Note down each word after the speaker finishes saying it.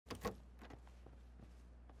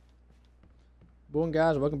Boom,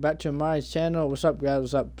 guys, welcome back to my channel. What's up, guys?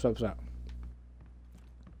 What's up? What's up?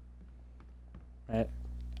 Right.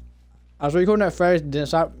 I was recording at first, didn't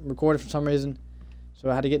stop recording for some reason,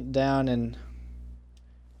 so I had to get down and.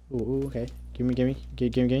 Ooh, okay. Give me.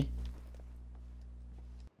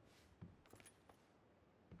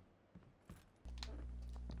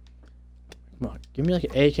 Come on, give me like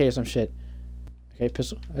an AK or some shit. Okay,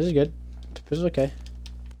 pistol. This is good. Pistol, okay.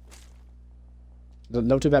 The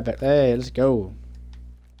level 2 backpack. Hey, let's go.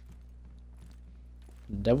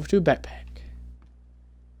 Level 2 backpack.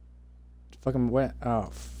 Fucking wet. Oh,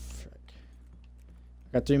 frick.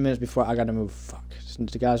 I got 3 minutes before I gotta move. Fuck.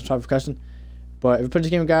 The guys, I'm sorry for cussing. But if we put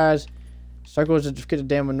this game, guys, circles just get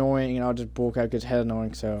damn annoying, and I'll just bulk out, gets head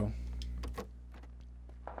annoying, so.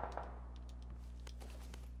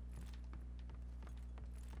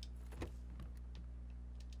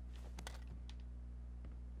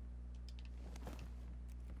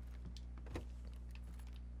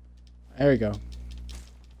 There we go.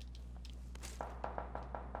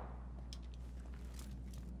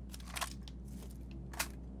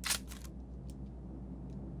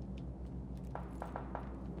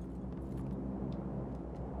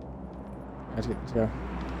 Let's go.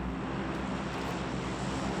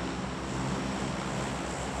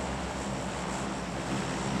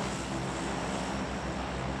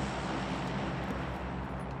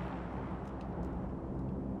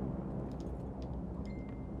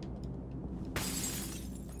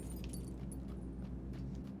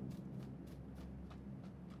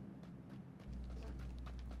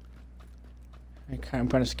 I'm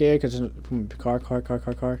kind of scared because car.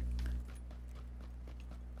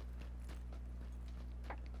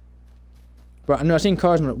 Bro, I know I've seen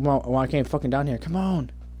cars when I came fucking down here. Come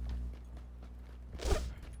on. Fuck.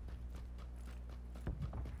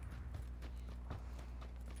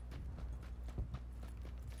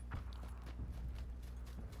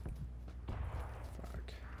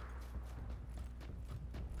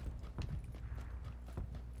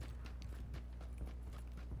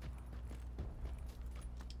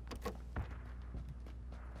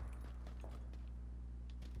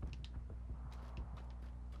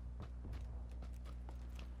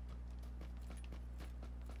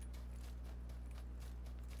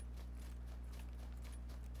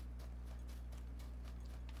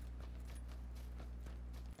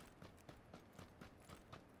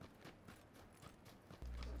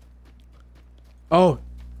 Oh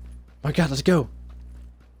my god, let's go.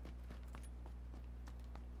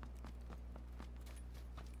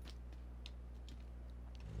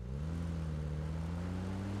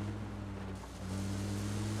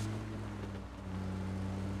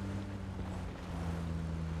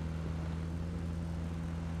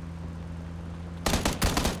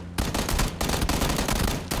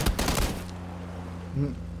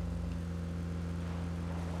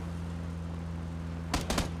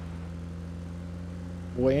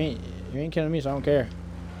 Well, you ain't killing me, so I don't care.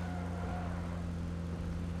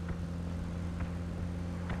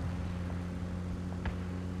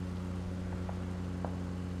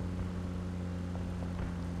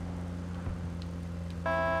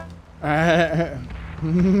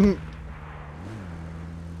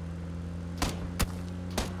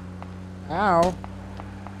 Ow.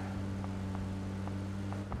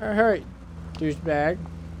 Hurry, douchebag.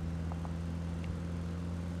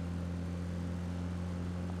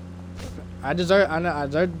 I know, I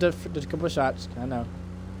deserve the couple of shots. I know.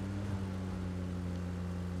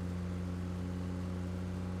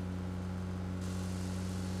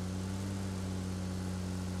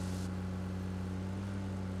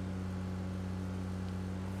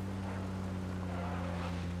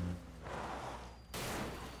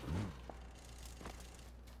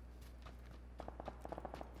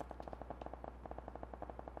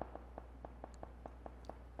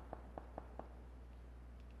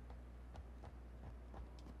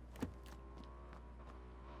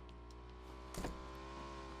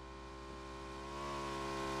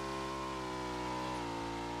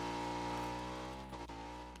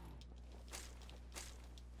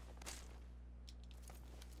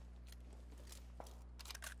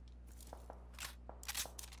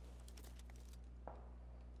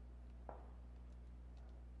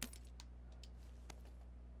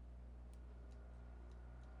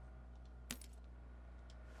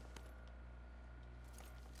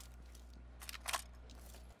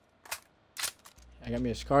 I got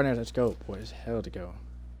me a scar now. Let's go, boys. Hell to go.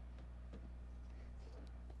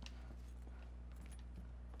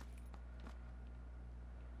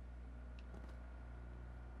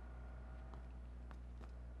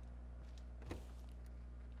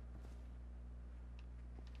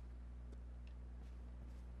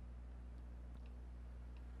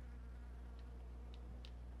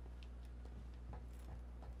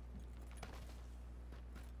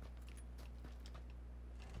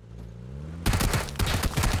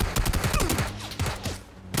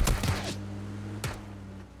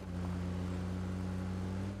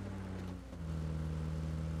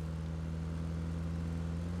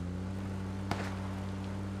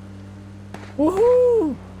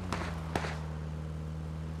 Woohoo!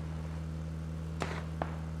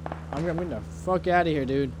 I'm getting the fuck out of here,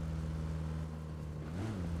 dude.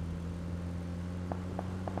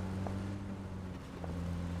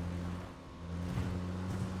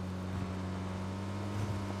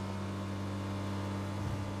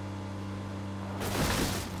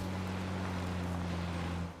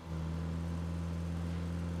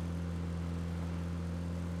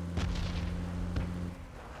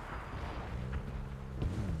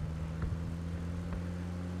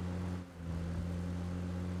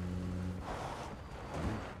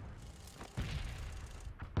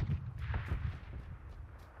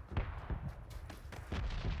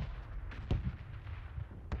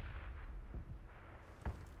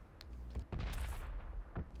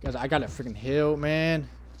 Guys, I got a freaking hill, man.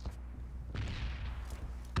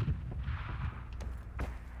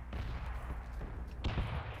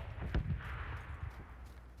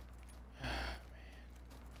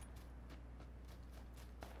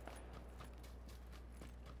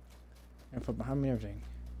 And from behind me, everything.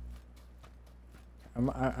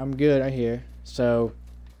 I'm good right here. So.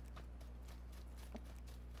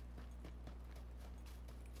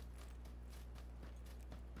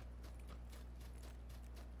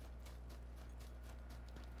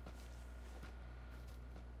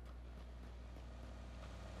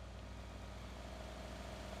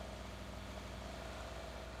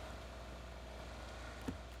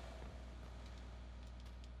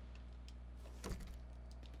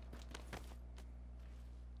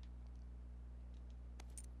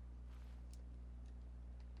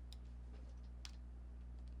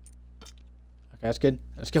 Okay, that's good.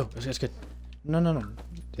 Let's go. That's good. No.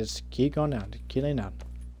 Just keep going down. Keep laying down.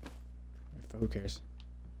 Who cares?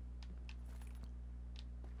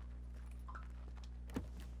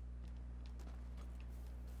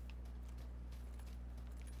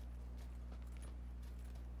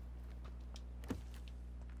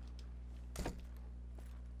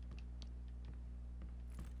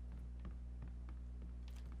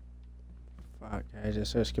 Fuck, I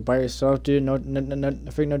just get by yourself, dude. No,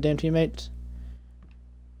 freaking no damn teammates.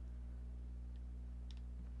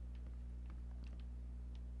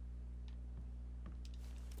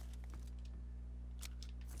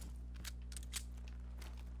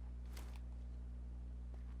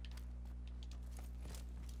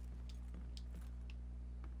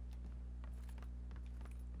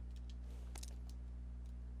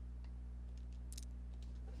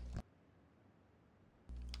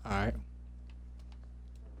 Alright.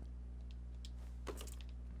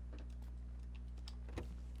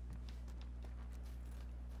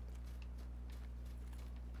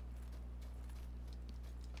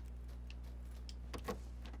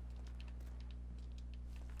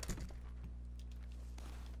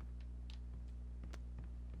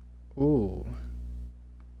 Ooh.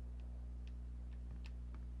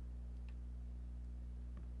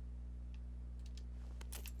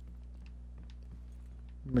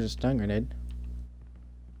 Where's a stun grenade?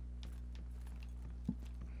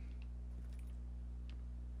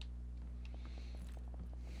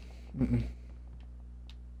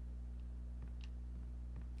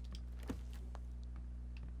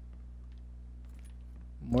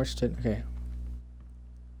 More stun. Okay.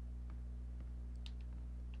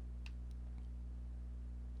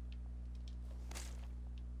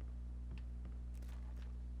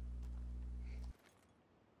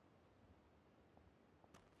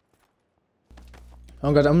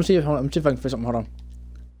 Oh god, I'm gonna see if I can fix something. Hold on.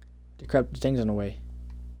 The crap, the thing's in the way.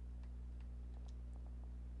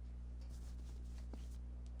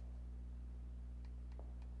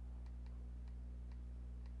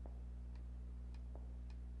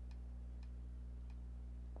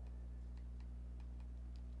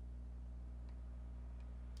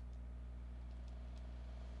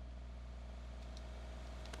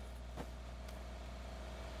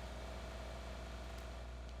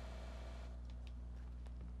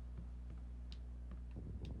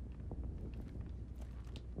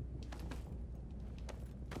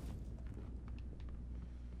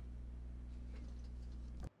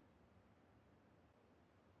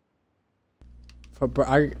 But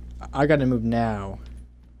I gotta move now.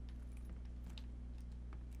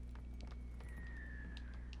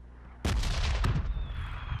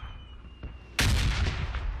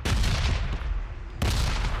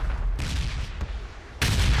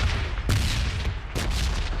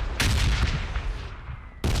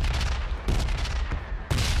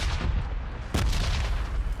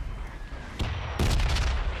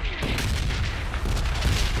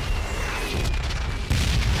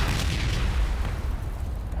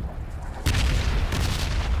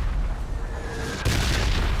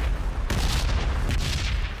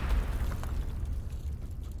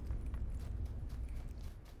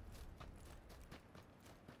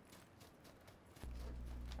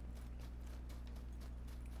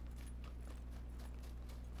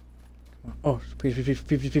 Oh, peace, peace, peace,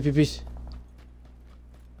 peace, peace, peace, peace.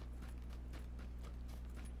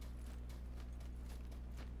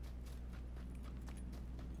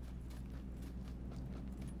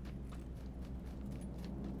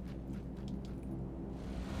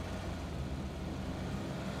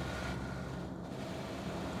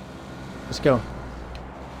 Let's go.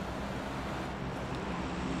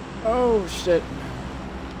 Oh shit.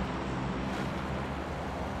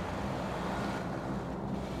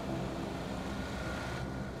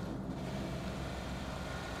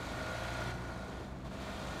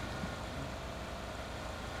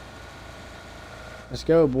 Let's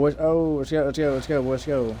go, boys. Oh, let's go, let's go, let's go, boys, let's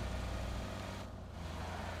go.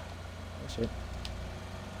 Oh shit.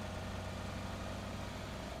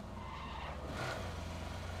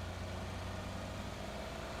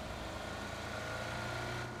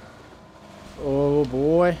 Oh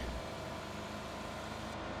boy.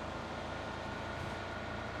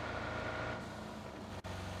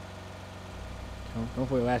 Come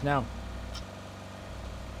for your ass now.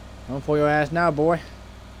 Come for your ass now, boy.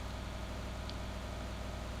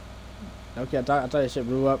 Okay, I thought that shit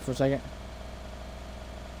blew up for a second.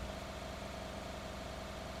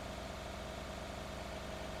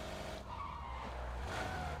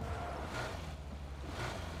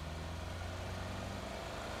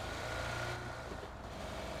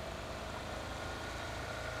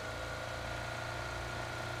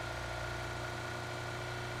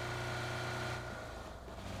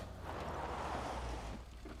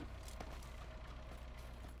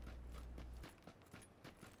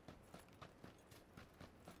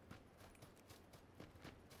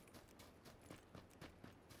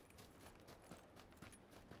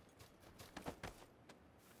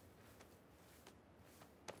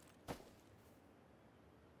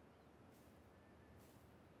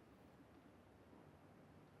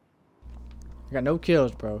 I got no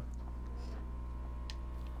kills, bro.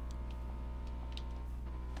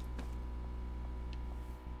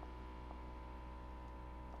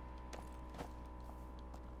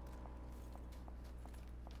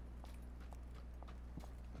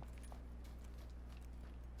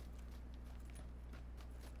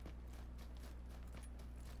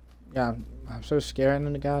 Yeah, I'm so scared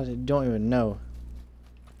of the guys that don't even know.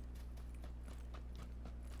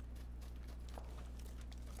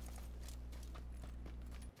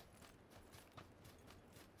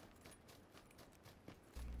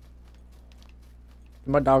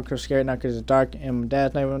 My dog is scared now because it's dark and my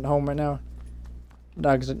dad's not even home right now. My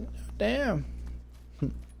dog's like, damn.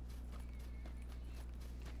 I'm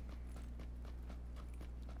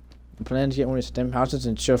planning to get one of these STEM houses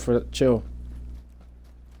and chill. It's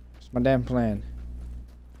my damn plan.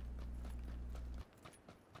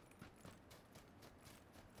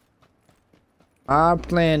 I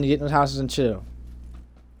plan to get in those houses and chill.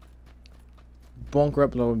 Bunker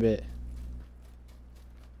up a little bit.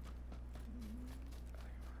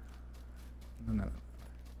 No.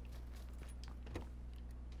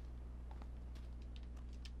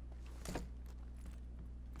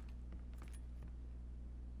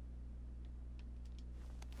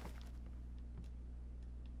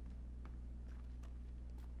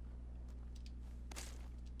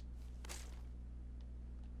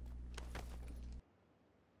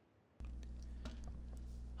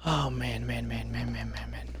 Oh man.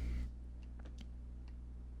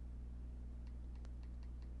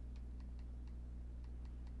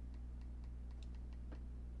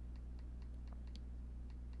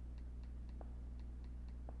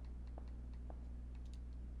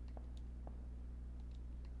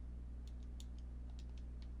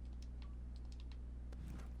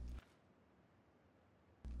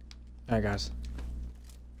 Alright, guys.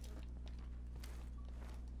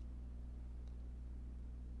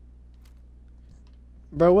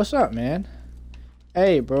 Bro, what's up, man?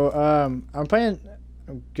 Hey, bro, I'm playing.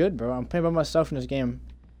 I'm good, bro. I'm playing by myself in this game.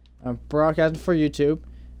 I'm broadcasting for YouTube,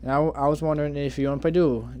 and I was wondering if you want to play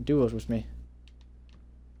duos with me.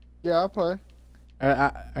 Yeah, I'll play.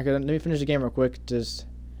 Let me finish the game real quick. Just,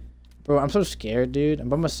 bro, I'm so scared, dude. I'm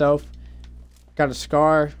by myself. Got a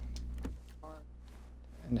scar.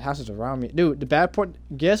 And the house is around me. Dude, the bad part,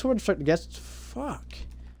 fuck.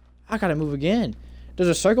 I gotta move again. There's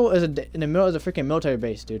a circle in the middle of the freaking military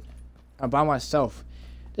base, dude. I'm by myself.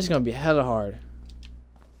 This is gonna be hella hard.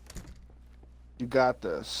 You got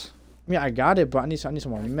this. Yeah, I got it, but I need some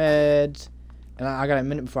more meds. And I got a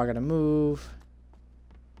minute before I gotta move.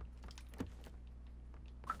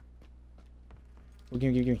 Oh,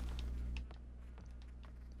 give me.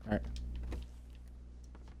 Alright.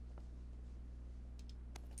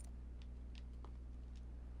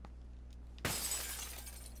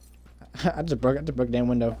 I just broke the damn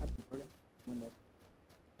window.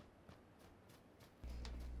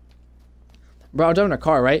 Bro, I was driving a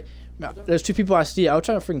car, right? Now, there's two people I see. I was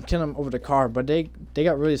trying to freaking kill them over the car, but they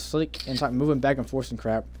got really slick and started moving back and forth and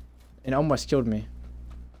crap, and almost killed me.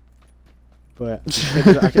 But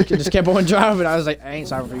I just kept on driving. I was like, I ain't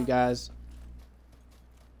sorry for you guys.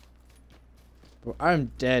 Bro,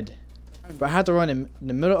 I'm dead. But I had to run in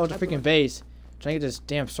the middle of the freaking base trying to get this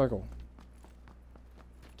damn circle.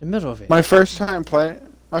 The middle of it. My first time playing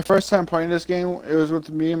this game, it was with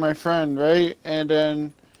me and my friend, right? And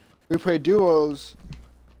then we played duos.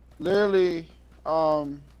 Literally,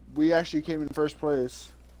 we actually came in first place.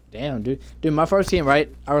 Damn, dude. Dude, my first game,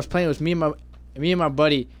 right? I was playing with me and my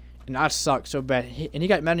buddy, and I sucked so bad. And he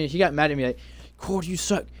got mad at me. He got mad at me like, "Cord, you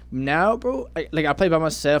suck." Now, bro, I played by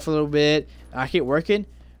myself a little bit. I keep working,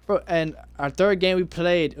 bro. And our third game we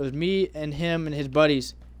played, it was me and him and his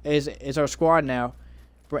buddies. Is our squad now,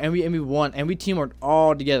 bro. And we won. And we teamworked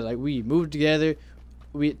all together. Like we moved together.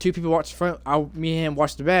 Two people watched the front. Me and him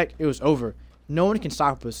watched the back. It was over. No one can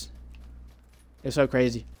stop us. It's so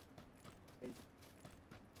crazy.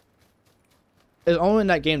 It's only in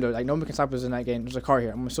that game though. Like no one can stop us in that game. There's a car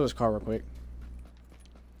here. I'm gonna steal this car real quick.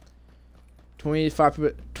 25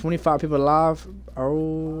 people alive.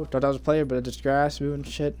 Oh, thought that was a player, but it's just grass moving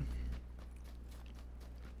shit.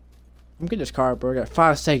 I'm getting this car, bro. I got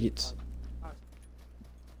 5 seconds.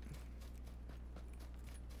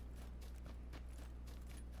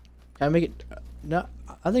 Can I make it? No,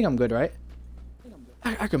 I think I'm good, right?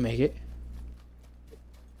 I can make it.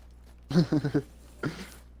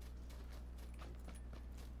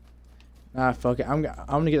 Nah, fuck it. I'm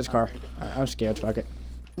gonna get this car. I'm scared. Fuck it.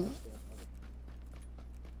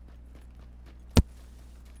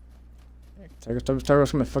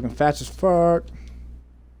 Turtle's coming fucking fast as fuck.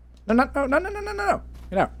 No.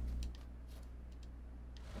 Get out.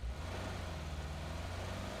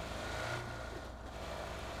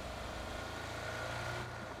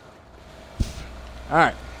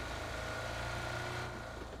 Alright.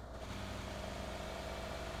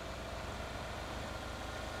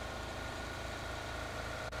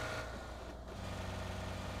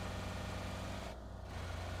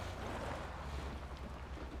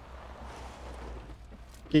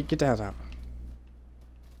 Get the hell out.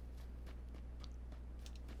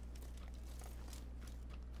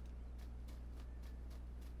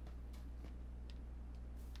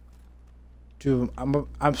 Dude,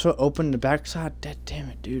 I'm so open in the backside. Damn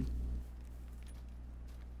it, dude.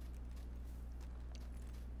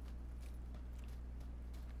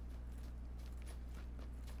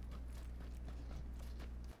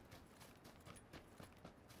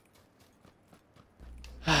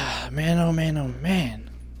 Man, oh man, oh man.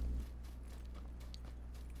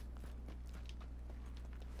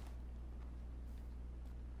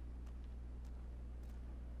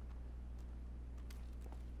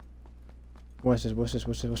 What's this?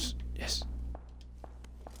 Yes.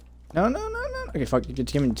 No. Okay, fuck.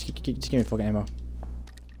 Just give me fucking ammo.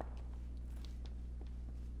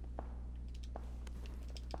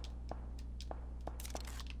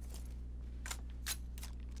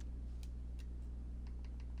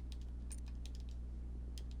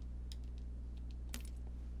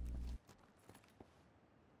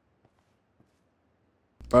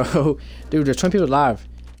 Bro, dude, there's 20 people alive.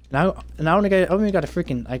 And I only got a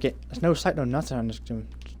freaking, there's no sight, no nothing on this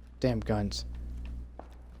damn guns.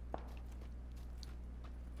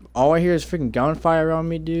 All I hear is freaking gunfire around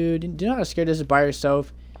me, dude. Do you know how scared this is by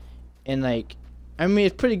yourself? And like, I mean,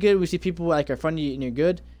 it's pretty good. We see people like are funny and you're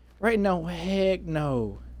good. Right now, heck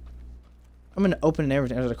no. I'm gonna open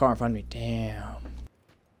everything. There's a car in front of me. Damn.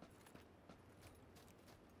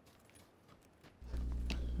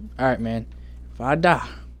 All right, man. If I die,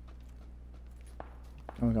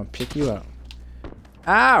 I'm gonna pick you up.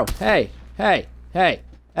 Ow! Hey! Ow!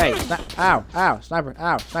 Sniper!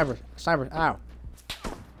 Ow!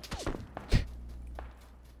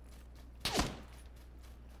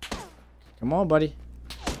 Come on, buddy.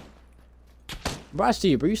 Bro, I see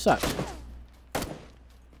you, bro. You suck.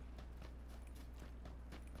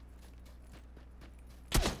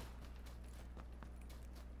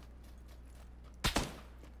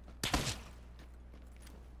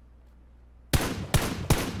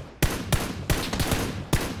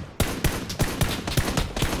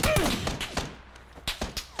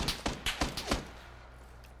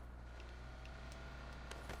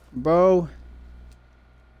 Bro.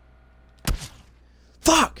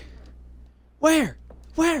 Fuck! Where?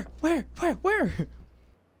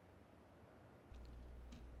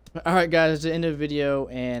 Alright guys, that's the end of the video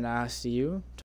and I'll see you